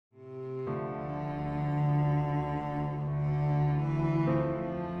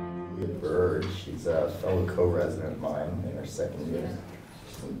Byrd. She's a fellow co-resident of mine in her second year.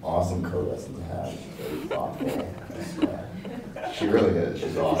 She's an awesome co-resident to have. She's very thoughtful. She really is.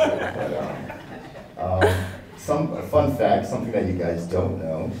 She's awesome. But, a fun fact, something that you guys don't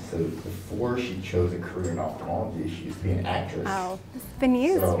know. So before she chose a career in ophthalmology, she used to be an actress. Oh, it's been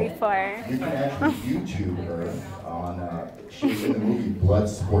used before. You can actually YouTube her on, she was in the movie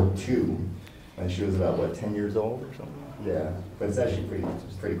Bloodsport 2, and she was about, what, 10 years old or something? Yeah, but it's actually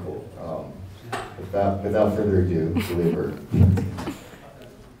pretty cool. Without further ado, Julia Byrd.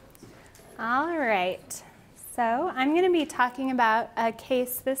 All right. So I'm going to be talking about a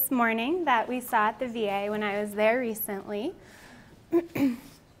case this morning that we saw at the VA when I was there recently.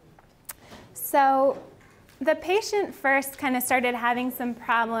 So the patient first kind of started having some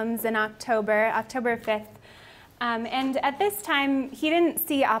problems in October 5th. And at this time, he didn't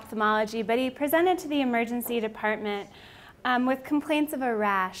see ophthalmology, but he presented to the emergency department with complaints of a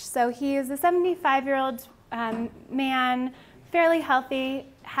rash. So he is a 75-year-old man, fairly healthy,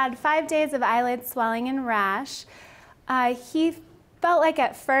 had 5 days of eyelid swelling and rash. He felt like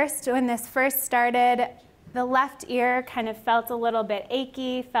at first, when this first started, the left ear kind of felt a little bit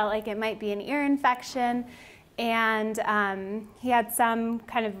achy, felt like it might be an ear infection, and he had some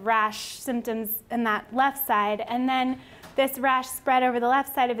kind of rash symptoms in that left side. And then this rash spread over the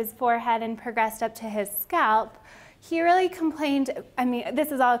left side of his forehead and progressed up to his scalp. He really complained, I mean,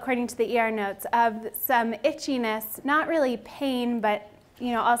 this is all according to the ER notes, of some itchiness, not really pain, but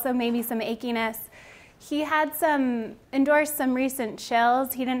also maybe some achiness. He had endorsed some recent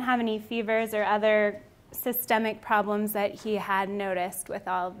chills. He didn't have any fevers or other systemic problems that he had noticed with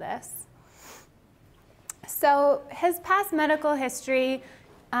all of this. So his past medical history,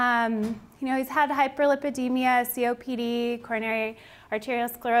 he's had hyperlipidemia, COPD, coronary arterial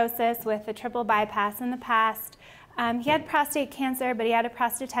sclerosis with a triple bypass in the past. He had prostate cancer, but he had a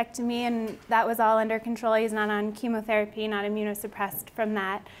prostatectomy, and that was all under control. He's not on chemotherapy, not immunosuppressed from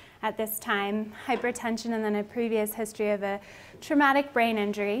that at this time. Hypertension, and then a previous history of a traumatic brain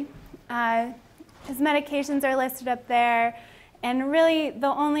injury. His medications are listed up there, and really the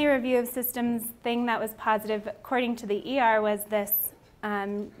only review of systems thing that was positive, according to the ER, was this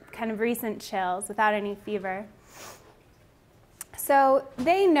kind of recent chills without any fever. So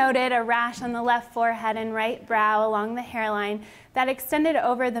they noted a rash on the left forehead and right brow along the hairline that extended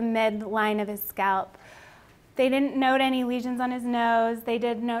over the midline of his scalp. They didn't note any lesions on his nose. They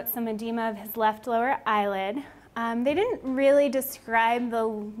did note some edema of his left lower eyelid. They didn't really describe the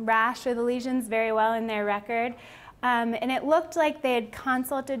rash or the lesions very well in their record. And it looked like they had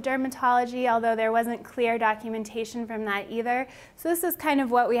consulted dermatology, although there wasn't clear documentation from that either. So this is kind of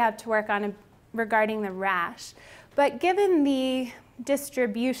what we have to work on regarding the rash. But given the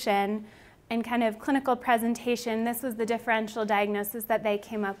distribution and kind of clinical presentation, this was the differential diagnosis that they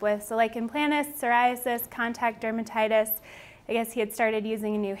came up with. So lichen planus, psoriasis, contact dermatitis. I guess he had started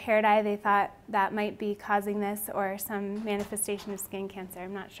using a new hair dye. They thought that might be causing this, or some manifestation of skin cancer.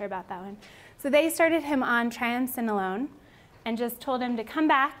 I'm not sure about that one. So they started him on triamcinolone and just told him to come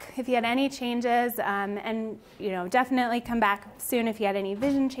back if he had any changes, and definitely come back soon if he had any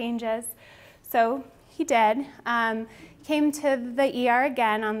vision changes. So he did. Came to the ER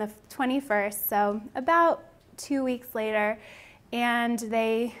again on the 21st, so about 2 weeks later, and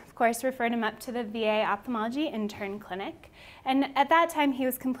they, of course, referred him up to the VA ophthalmology intern clinic. And at that time, he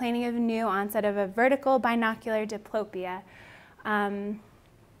was complaining of a new onset of a vertical binocular diplopia.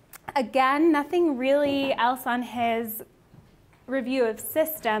 Again, nothing really else on his review of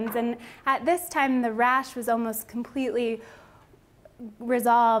systems, and at this time, the rash was almost completely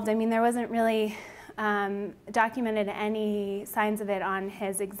resolved. I mean, there wasn't really documented any signs of it on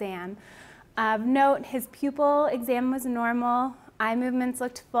his exam. Of note, his pupil exam was normal, eye movements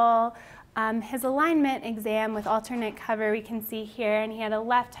looked full. His alignment exam with alternate cover we can see here, and he had a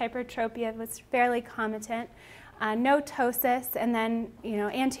left hypertropia, was fairly comitant, no ptosis, and then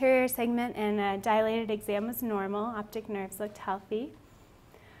anterior segment and a dilated exam was normal, optic nerves looked healthy.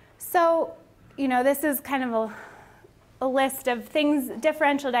 So this is kind of a list of things,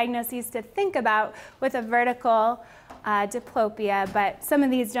 differential diagnoses to think about with a vertical diplopia, but some of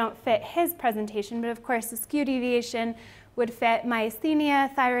these don't fit his presentation. But of course, the skew deviation would fit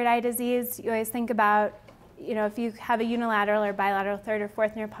myasthenia, thyroid eye disease. You always think about, if you have a unilateral or bilateral third or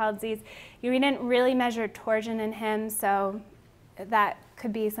fourth Near-Pal disease. We didn't really measure torsion in him, so that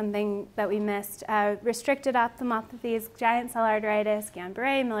could be something that we missed. Restricted ophthalmopathies, giant cell arteritis,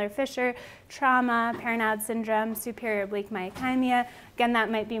 Guillain-Barré, Miller-Fisher, trauma, Parinaud syndrome, superior oblique myokymia. Again, that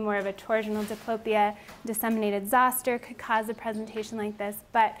might be more of a torsional diplopia. Disseminated zoster could cause a presentation like this.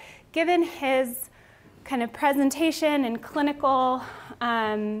 But given his kind of presentation and clinical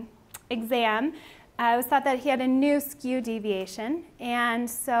exam, it was thought that he had a new skew deviation, and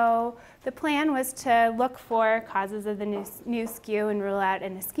so the plan was to look for causes of the new skew and rule out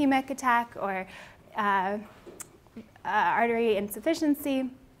an ischemic attack or artery insufficiency,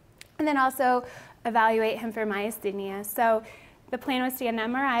 and then also evaluate him for myasthenia. So the plan was to get an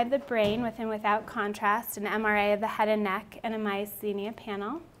MRI of the brain with and without contrast, an MRI of the head and neck, and a myasthenia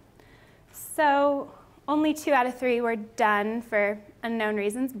panel. So only 2 out of 3 were done for unknown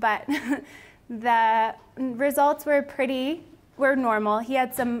reasons, but the results were normal. He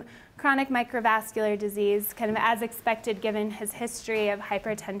had some chronic microvascular disease, kind of as expected given his history of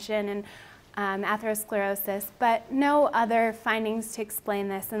hypertension and atherosclerosis, but no other findings to explain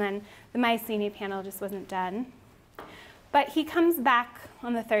this, and then the myasthenia panel just wasn't done. But he comes back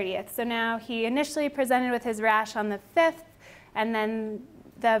on the 30th, so now he initially presented with his rash on the 5th, and then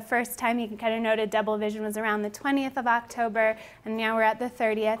the first time he kind of noted double vision was around the 20th of October, and now we're at the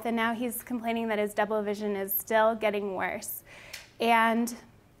 30th, and now he's complaining that his double vision is still getting worse. And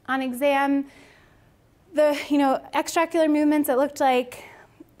on exam, the extraocular movements, it looked like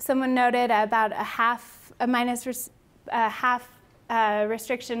someone noted about a half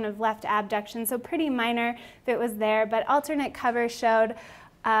restriction of left abduction, so pretty minor if it was there, but alternate cover showed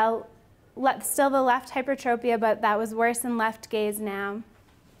still the left hypertropia, but that was worse in left gaze now.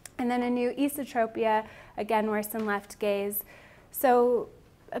 And then a new esotropia, again worse in left gaze. So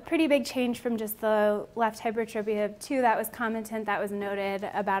a pretty big change from just the left hypertropia of 2 that was commentant, that was noted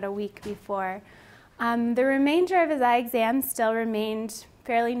about a week before. The remainder of his eye exam still remained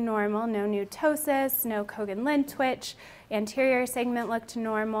fairly normal, no new ptosis, no Kogan lid twitch, anterior segment looked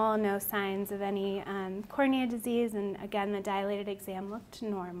normal, no signs of any cornea disease, and again, the dilated exam looked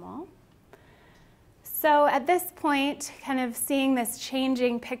normal. So at this point, kind of seeing this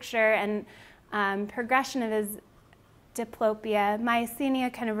changing picture and progression of his diplopia,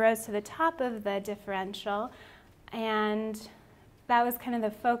 myasthenia kind of rose to the top of the differential, and that was kind of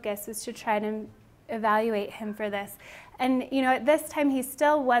the focus, was to try to evaluate him for this. And at this time, he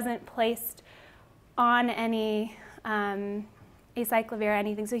still wasn't placed on any acyclovir or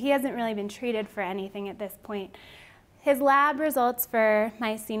anything, so he hasn't really been treated for anything at this point. His lab results for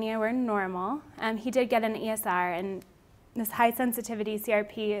myasthenia were normal. He did get an ESR, and this high sensitivity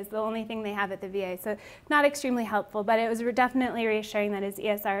CRP is the only thing they have at the VA, so not extremely helpful, but it was definitely reassuring that his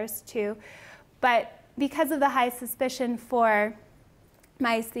ESR is 2. But because of the high suspicion for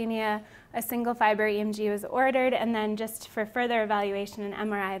myasthenia, a single fiber EMG was ordered, and then just for further evaluation, an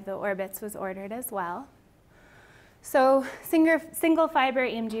MRI of the orbits was ordered as well. So single fiber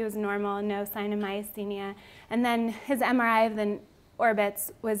EMG was normal, no sign of myasthenia, and then his MRI of the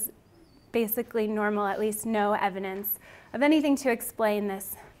orbits was basically normal, at least no evidence of anything to explain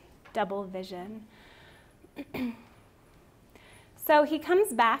this double vision. So he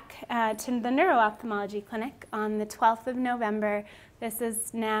comes back to the neuro-ophthalmology clinic on the 12th of November. This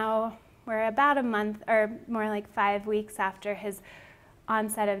is now, we're about a month, or more like 5 weeks after his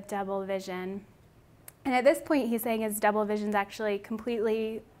onset of double vision. And at this point, he's saying his double vision is actually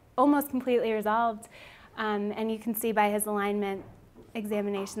almost completely resolved. And you can see by his alignment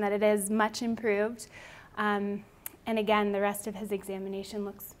examination that it is much improved. And again, the rest of his examination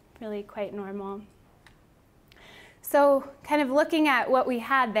looks really quite normal. So kind of looking at what we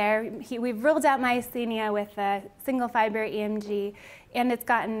had there, we've ruled out myasthenia with a single fiber EMG, and it's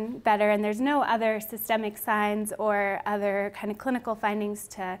gotten better, and there's no other systemic signs or other kind of clinical findings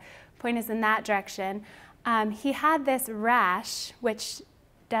to point us in that direction. He had this rash, which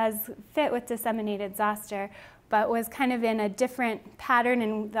does fit with disseminated zoster, but was kind of in a different pattern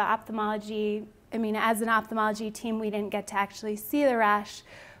in the ophthalmology. I mean, as an ophthalmology team, we didn't get to actually see the rash,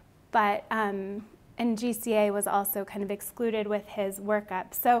 but and GCA was also kind of excluded with his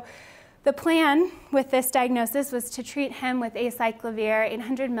workup. So the plan with this diagnosis was to treat him with acyclovir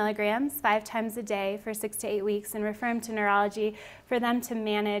 800 milligrams 5 times a day for 6 to 8 weeks and refer him to neurology for them to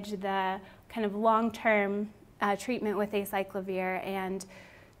manage the kind of long-term treatment with acyclovir and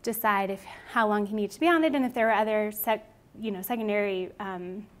decide how long he needed to be on it and if there were other secondary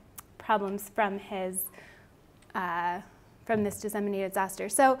problems from this disseminated zoster.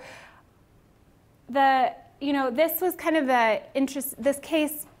 So this was kind of this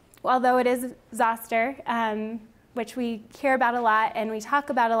case, although it is zoster, which we hear about a lot and we talk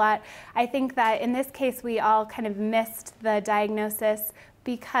about a lot, I think that in this case we all kind of missed the diagnosis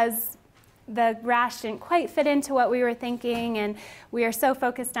because the rash didn't quite fit into what we were thinking, and we are so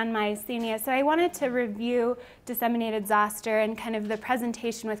focused on myasthenia. So I wanted to review disseminated zoster and kind of the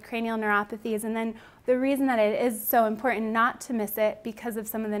presentation with cranial neuropathies, and then the reason that it is so important not to miss it because of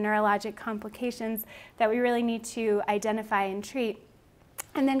some of the neurologic complications that we really need to identify and treat.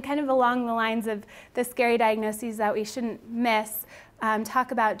 And then kind of along the lines of the scary diagnoses that we shouldn't miss,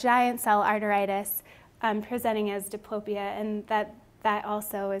 talk about giant cell arteritis presenting as diplopia, and that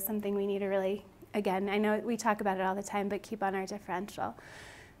also is something we need to really, again, I know we talk about it all the time, but keep on our differential.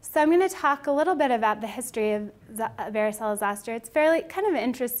 So I'm going to talk a little bit about the history of varicella zoster. It's fairly kind of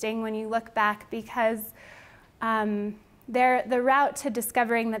interesting when you look back, because the route to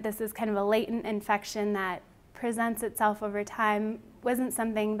discovering that this is kind of a latent infection that presents itself over time wasn't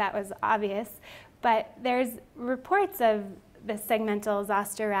something that was obvious, but there's reports of the segmental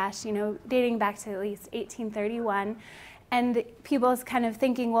zoster rash, dating back to at least 1831, and people's kind of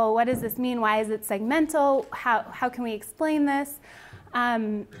thinking, well, what does this mean? Why is it segmental? How can we explain this?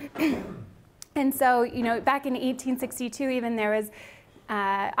 And so, back in 1862, even there was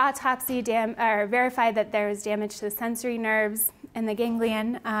autopsy verified that there was damage to the sensory nerves and the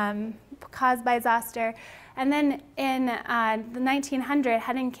ganglion caused by zoster. And then in the 1900,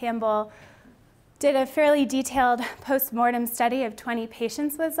 Head and Campbell did a fairly detailed post-mortem study of 20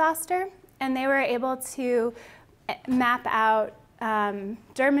 patients with zoster, and they were able to map out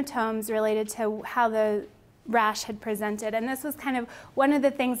dermatomes related to how the rash had presented. And this was kind of one of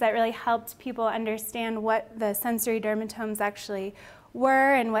the things that really helped people understand what the sensory dermatomes actually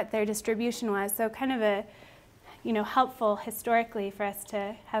were and what their distribution was. So kind of a helpful historically for us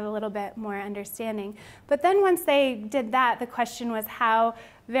to have a little bit more understanding. But then once they did that, the question was how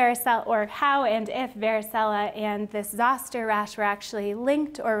and if varicella and this zoster rash were actually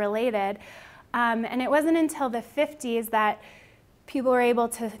linked or related. And it wasn't until the 50s that people were able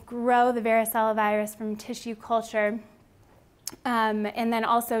to grow the varicella virus from tissue culture, and then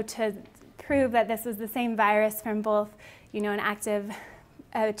also to prove that this was the same virus from both, an active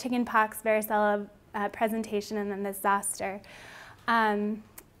chickenpox varicella presentation and then this zoster. And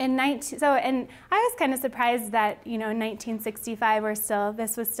I was kind of surprised that, in 1965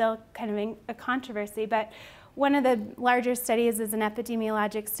 this was still kind of a controversy, but one of the larger studies is an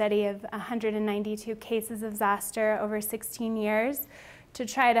epidemiologic study of 192 cases of zoster over 16 years to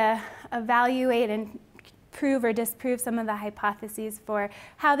try to evaluate and prove or disprove some of the hypotheses for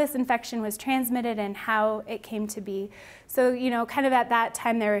how this infection was transmitted and how it came to be. So, kind of at that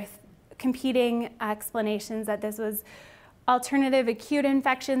time there were competing explanations that this was alternative acute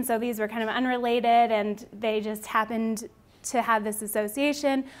infection, so these were kind of unrelated and they just happened to have this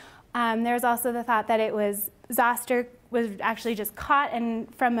association. There was also the thought that it was zoster was actually just caught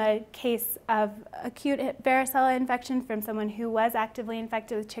and from a case of acute varicella infection from someone who was actively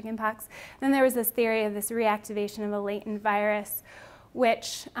infected with chickenpox. Then there was this theory of this reactivation of a latent virus,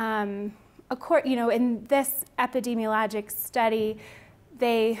 which, in this epidemiologic study,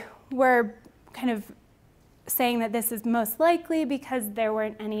 they were kind of saying that this is most likely because there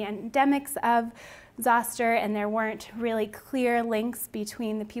weren't any endemics of zoster and there weren't really clear links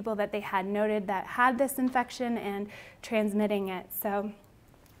between the people that they had noted that had this infection and transmitting it. So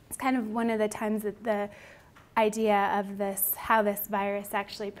it's kind of one of the times that the idea of this, how this virus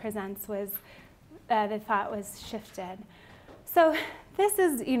actually presents, was the thought was shifted. So this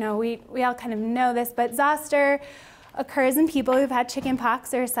is, we all kind of know this, but zoster occurs in people who've had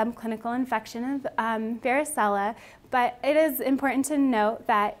chickenpox or some clinical infection of varicella. But it is important to note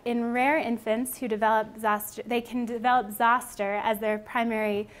that in rare infants who develop zoster, they can develop zoster as their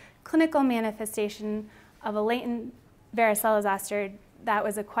primary clinical manifestation of a latent varicella zoster that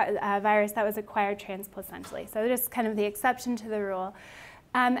was a virus that was acquired transplacentally. So just kind of the exception to the rule.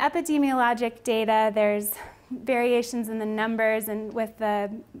 Epidemiologic data, there's variations in the numbers, and with the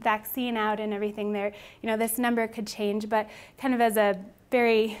vaccine out and everything there, this number could change, but kind of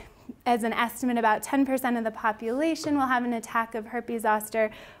as an estimate, about 10% of the population will have an attack of herpes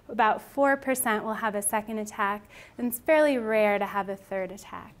zoster, about 4% will have a second attack, and it's fairly rare to have a third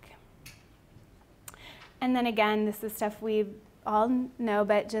attack. And then again, this is stuff we all know,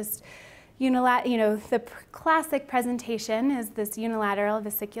 but just the classic presentation is this unilateral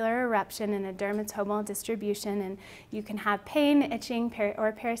vesicular eruption and a dermatomal distribution, and you can have pain, itching,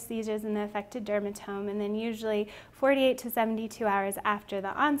 or paresthesias in the affected dermatome, and then usually 48 to 72 hours after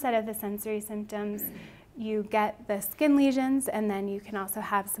the onset of the sensory symptoms, you get the skin lesions, and then you can also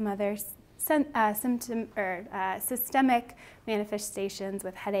have some other systemic manifestations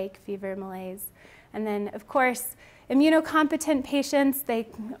with headache, fever, malaise. And then, of course, immunocompetent patients, they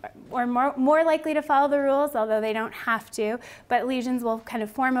are more likely to follow the rules, although they don't have to, but lesions will kind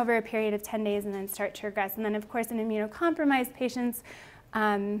of form over a period of 10 days and then start to regress. And then, of course, in immunocompromised patients,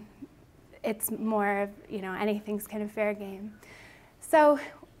 it's more of, anything's kind of fair game. So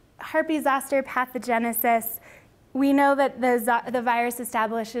herpes zoster pathogenesis, we know that the virus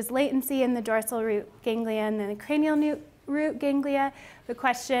establishes latency in the dorsal root ganglion and the cranial root ganglia. The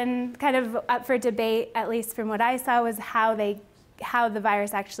question kind of up for debate, at least from what I saw, was how the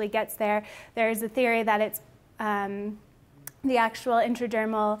virus actually gets there. There's a theory that it's the actual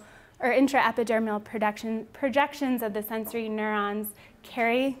intradermal or intraepidermal projections of the sensory neurons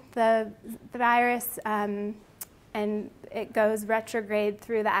carry the virus, and it goes retrograde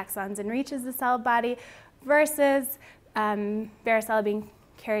through the axons and reaches the cell body, versus varicella being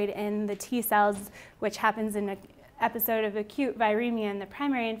carried in the T cells, which happens in an episode of acute viremia in the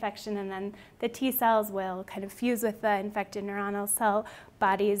primary infection, and then the T cells will kind of fuse with the infected neuronal cell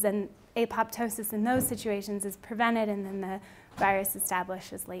bodies, and apoptosis in those situations is prevented, and then the virus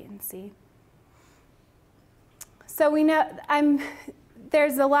establishes latency. So we know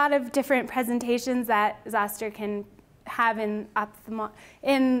there's a lot of different presentations that zoster can have in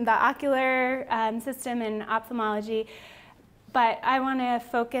the ocular system and ophthalmology, but I want to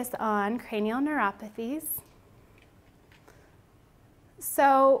focus on cranial neuropathies.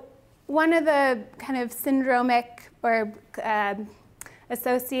 So one of the kind of syndromic or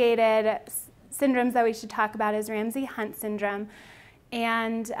associated syndromes that we should talk about is Ramsay-Hunt syndrome.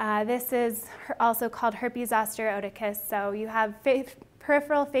 And this is also called herpes zoster oticus. So you have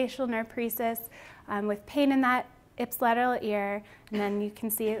peripheral facial nerve paresis with pain in that ipsilateral ear, and then you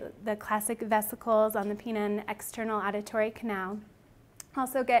can see the classic vesicles on the pinna and external auditory canal.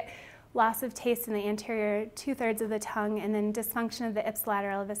 Also get loss of taste in the anterior 2/3 of the tongue, and then dysfunction of the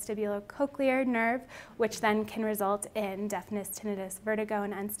ipsilateral vestibulocochlear nerve, which then can result in deafness, tinnitus, vertigo,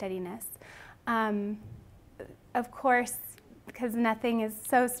 and unsteadiness. Of course, because nothing is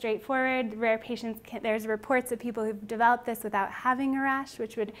so straightforward, rare patients there's reports of people who've developed this without having a rash,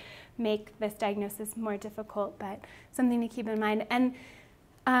 which would make this diagnosis more difficult, but something to keep in mind. And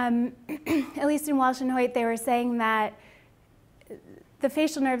at least in Walsh and Hoyt, they were saying that the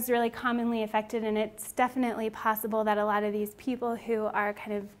facial nerve is really commonly affected, and it's definitely possible that a lot of these people who are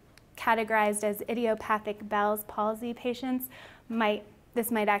kind of categorized as idiopathic Bell's palsy patients this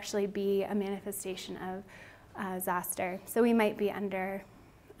might actually be a manifestation of zoster. So we might be under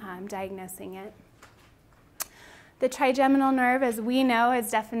diagnosing it. The trigeminal nerve, as we know, is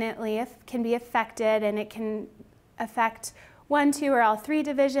definitely can be affected, and it can affect 1, 2, or all 3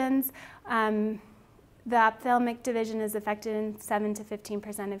 divisions. The ophthalmic division is affected in 7 to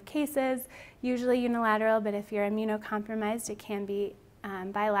 15% of cases, usually unilateral, but if you're immunocompromised, it can be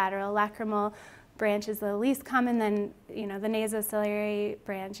bilateral. Lacrimal branch is the least common, then the nasociliary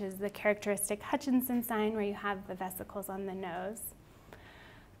branch is the characteristic Hutchinson sign, where you have the vesicles on the nose.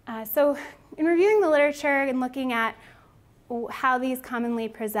 So in reviewing the literature and looking at how these commonly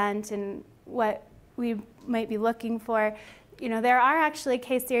present and what we might be looking for, there are actually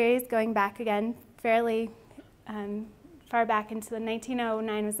case series going back again fairly far back into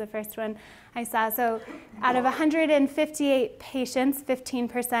 1909 was the first one I saw. So out of 158 patients,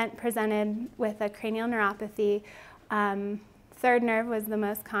 15% presented with a cranial neuropathy. 3rd nerve was the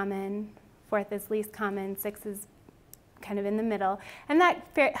most common, 4th is least common, 6th is kind of in the middle. And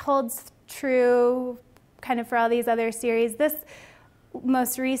that holds true kind of for all these other series. This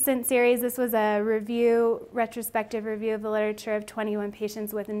most recent series, this was a retrospective review of the literature of 21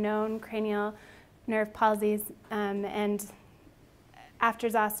 patients with known cranial nerve palsies and after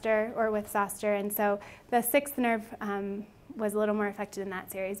zoster or with zoster, and so the 6th nerve was a little more affected in that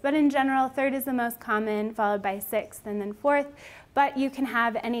series. But in general, 3rd is the most common, followed by 6th and then 4th. But you can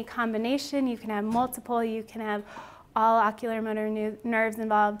have any combination, you can have multiple, you can have all ocular motor nerves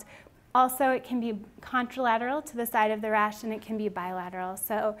involved. Also, it can be contralateral to the side of the rash, and it can be bilateral.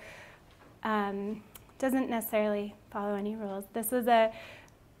 So doesn't necessarily follow any rules. This was a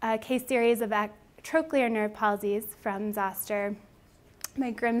case series of trochlear nerve palsies from zoster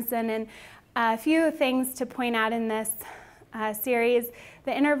by Grimson, and a few things to point out in this series.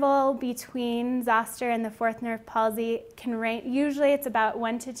 The interval between zoster and the 4th nerve palsy can range. Usually it's about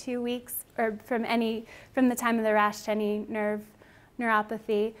 1 to 2 weeks, or from the time of the rash to any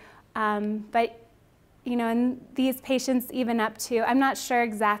neuropathy. But in these patients, even up to, I'm not sure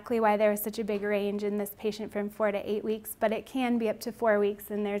exactly why there was such a big range in this patient from 4 to 8 weeks, but it can be up to 4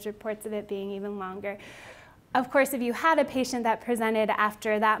 weeks, and there's reports of it being even longer. Of course, if you had a patient that presented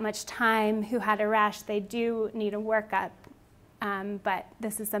after that much time who had a rash, they do need a workup. But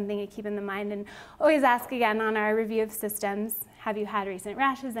this is something to keep in mind, and always ask again on our review of systems, have you had recent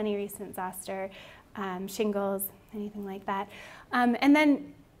rashes, any recent zoster, shingles, anything like that. And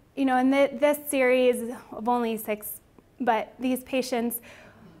then, in this series of only 6, but these patients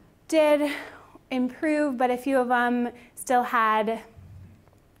did improve, but a few of them still had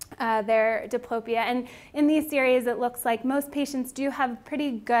their diplopia. And in these series, it looks like most patients do have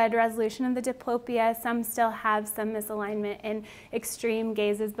pretty good resolution of the diplopia. Some still have some misalignment in extreme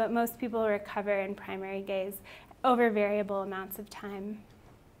gazes, but most people recover in primary gaze over variable amounts of time.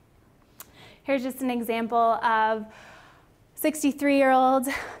 Here's just an example of 63-year-old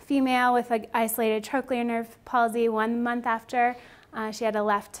female with an isolated trochlear nerve palsy 1 month after she had a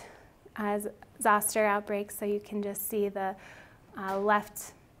left zoster outbreak. So you can just see the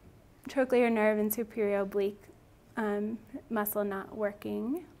left trochlear nerve and superior oblique muscle not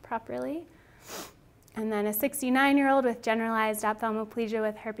working properly. And then a 69-year-old with generalized ophthalmoplegia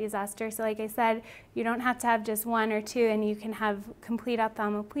with herpes zoster. So like I said, you don't have to have just 1 or 2, and you can have complete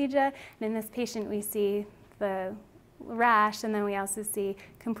ophthalmoplegia. And in this patient, we see the rash, and then we also see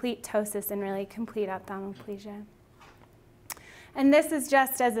complete ptosis and really complete ophthalmoplegia. And this is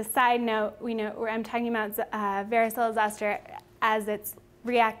just as a side note, we know where I'm talking about varicella zoster as its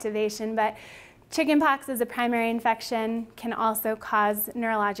reactivation, but chickenpox as a primary infection can also cause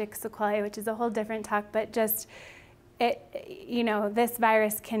neurologic sequelae, which is a whole different talk, but just this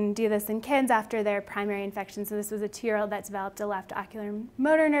virus can do this in kids after their primary infection. So this was a 2-year-old that developed a left ocular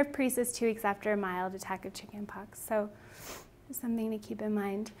motor nerve paresis 2 weeks after a mild attack of chickenpox. So something to keep in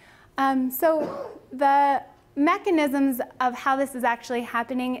mind. So the mechanisms of how this is actually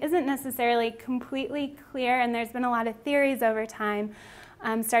happening isn't necessarily completely clear, and there's been a lot of theories over time.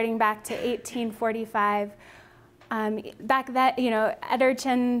 Starting back to 1845. Back then,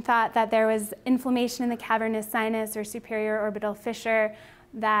 Ederson thought that there was inflammation in the cavernous sinus or superior orbital fissure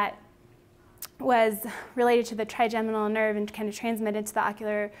that was related to the trigeminal nerve and kind of transmitted to the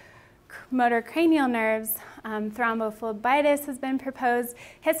ocular motor cranial nerves. Thrombophlebitis has been proposed.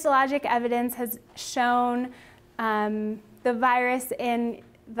 Histologic evidence has shown the virus in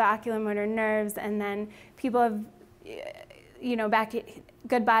the oculomotor nerves, and then people have, back at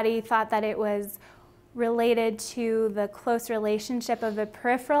Goodbody thought that it was related to the close relationship of the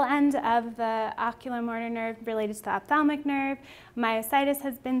peripheral end of the oculomotor nerve related to the ophthalmic nerve. Myositis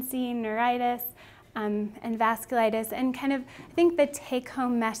has been seen, neuritis, and vasculitis. And kind of, I think the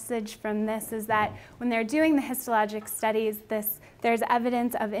take-home message from this is that when they're doing the histologic studies, there's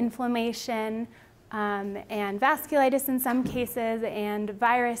evidence of inflammation and vasculitis in some cases, and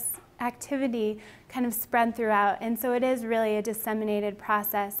virus activity kind of spread throughout. And so it is really a disseminated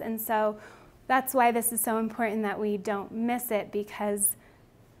process. And so that's why this is so important that we don't miss it, because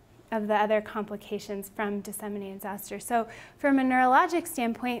of the other complications from disseminated zoster. So from a neurologic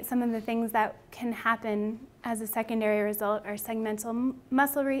standpoint, some of the things that can happen as a secondary result are segmental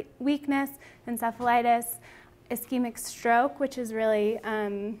muscle weakness, encephalitis, ischemic stroke, which is really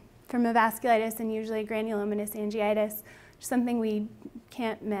from a vasculitis and usually granulomatous angiitis, something we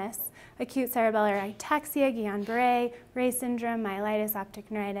can't miss. Acute cerebellar ataxia, Guillain-Barré, Rey syndrome, myelitis, optic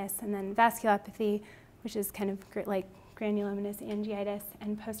neuritis, and then vasculopathy, which is kind of like granulomatous angiitis,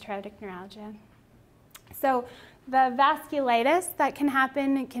 and post-traumatic neuralgia. So the vasculitis that can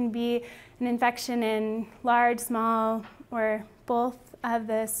happen, it can be an infection in large, small, or both of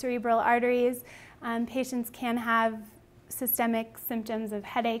the cerebral arteries. Patients can have systemic symptoms of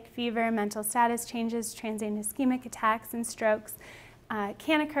headache, fever, mental status changes, transient ischemic attacks, and strokes.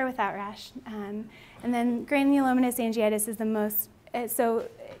 Can occur without rash. And then granulomatous angiitis is the most, so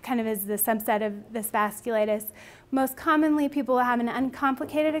kind of is the subset of this vasculitis. Most commonly, people will have an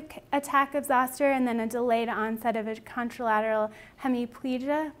uncomplicated attack of zoster and then a delayed onset of a contralateral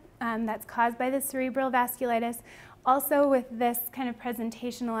hemiplegia that's caused by the cerebral vasculitis. Also, with this kind of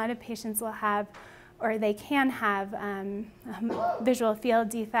presentation, a lot of patients will have, or they can have, a visual field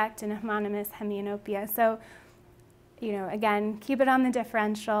defect and homonymous hemianopia. So, again, keep it on the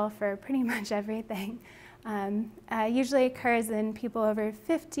differential for pretty much everything. Usually occurs in people over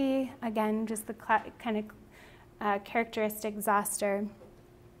 50. Again, just the kind of characteristic zoster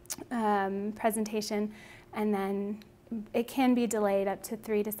presentation, and then it can be delayed up to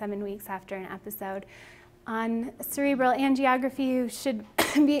 3 to 7 weeks after an episode. On cerebral angiography,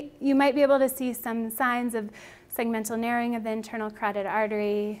 you might be able to see some signs of segmental narrowing of the internal carotid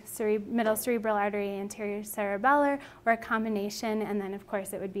artery, middle cerebral artery, anterior cerebellar, or a combination. And then, of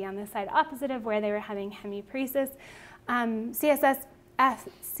course, it would be on the side opposite of where they were having hemiparesis. CSF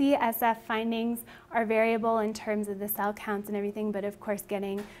findings are variable in terms of the cell counts and everything, but of course,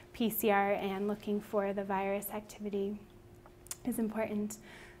 getting PCR and looking for the virus activity is important.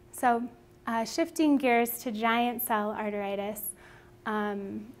 So, shifting gears to giant cell arteritis,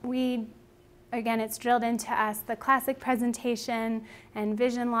 again, it's drilled into us the classic presentation and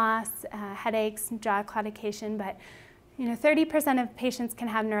vision loss, headaches, jaw claudication, but 30% of patients can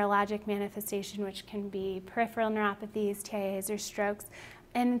have neurologic manifestation, which can be peripheral neuropathies, TIAs, or strokes.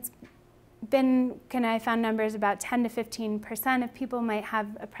 and I found numbers about 10 to 15% of people might have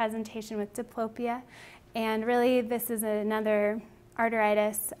a presentation with diplopia. And really, this is another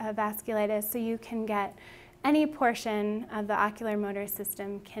arteritis, vasculitis, so you can get any portion of the ocular motor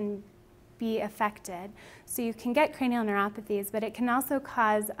system can be affected. So you can get cranial neuropathies, but it can also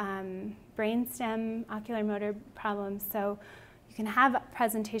cause brainstem ocular motor problems. So you can have a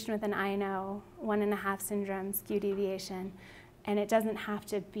presentation with an INO, 1.5 syndrome, skew deviation, and it doesn't have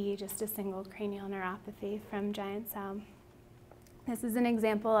to be just a single cranial neuropathy from giant cell. This is an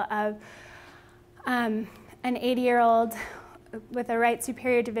example of an 80-year-old with a right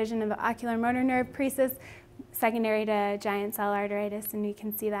superior division of ocular motor nerve paresis, secondary to giant cell arteritis, and you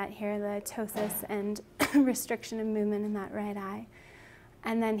can see that here, the ptosis and restriction of movement in that right eye.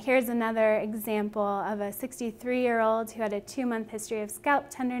 And then here's another example of a 63-year-old who had a 2-month history of scalp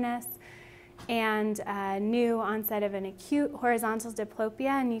tenderness and a new onset of an acute horizontal diplopia,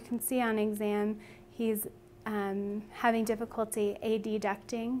 and you can see on exam he's having difficulty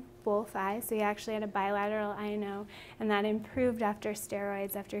adducting both eyes, so he actually had a bilateral INO, and that improved after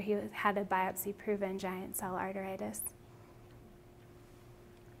steroids after he had a biopsy-proven giant cell arteritis.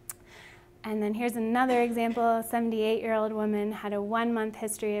 And then here's another example. A 78-year-old woman had a 1-month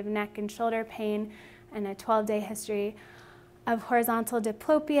history of neck and shoulder pain and a 12-day history of horizontal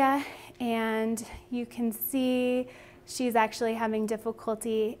diplopia, and you can see she's actually having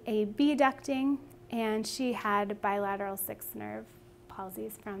difficulty abducting, and she had bilateral 6th nerve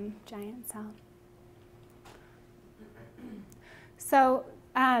palsies from giant cell. So,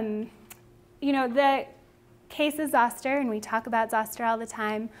 you know, the case is zoster, and we talk about zoster all the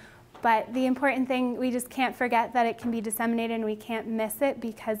time, but the important thing, we just can't forget that it can be disseminated, and we can't miss it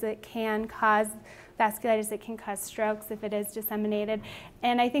because it can cause vasculitis, it can cause strokes if it is disseminated.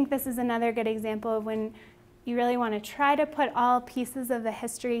 And I think this is another good example of when you really want to try to put all pieces of the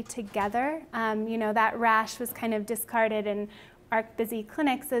history together. You know, that rash was kind of discarded in our busy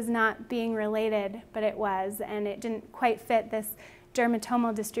clinics as not being related, but it was, and it didn't quite fit this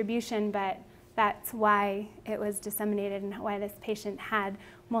dermatomal distribution, but that's why it was disseminated and why this patient had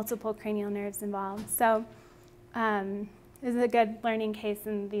multiple cranial nerves involved. So this is a good learning case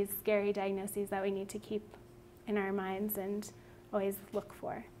in these scary diagnoses that we need to keep in our minds and always look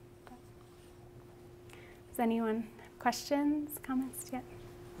for. Does anyone have questions, comments yet?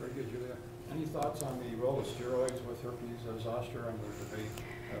 Very good, Julia. Any thoughts on the role of steroids with herpes zoster and the debate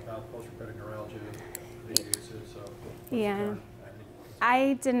about postherpetic neuralgia, the uses of Yeah.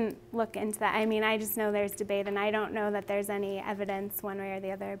 I didn't look into that. I mean, I just know there's debate, and I don't know that there's any evidence one way or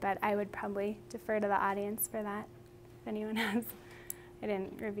the other, but I would probably defer to the audience for that, if anyone has. I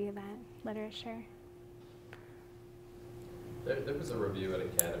didn't review that literature. There was a review at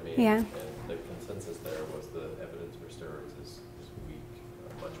Academy, Yeah. and the consensus there was the evidence for steroids is weak,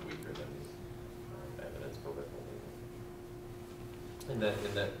 much weaker than evidence for withholding. And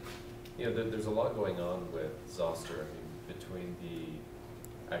that, you know, there's a lot going on with zoster. I mean, between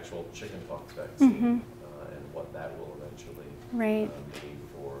the actual chickenpox vaccine and what that will eventually mean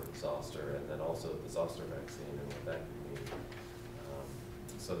for zoster, and then also the zoster vaccine and what that could mean.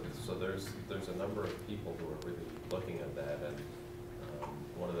 So there's a number of people who are really looking at that, and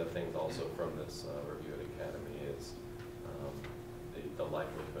one of the things also from this review at Academy is the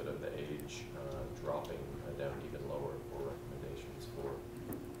likelihood of the age dropping down even lower for recommendations for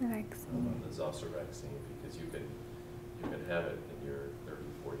the zoster vaccine, because you can have it in your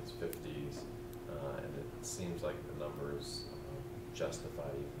 30s, 40s, 50s, and it seems like the numbers justify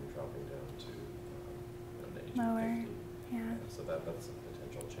even dropping down to the age lower. of 50. Yeah. So that's a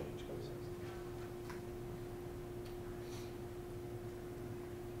potential change comes in.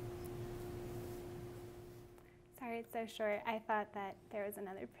 Sorry, it's so short. I thought that there was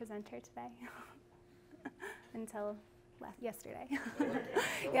another presenter today until yesterday.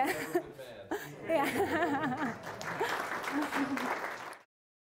 Yeah. Yeah.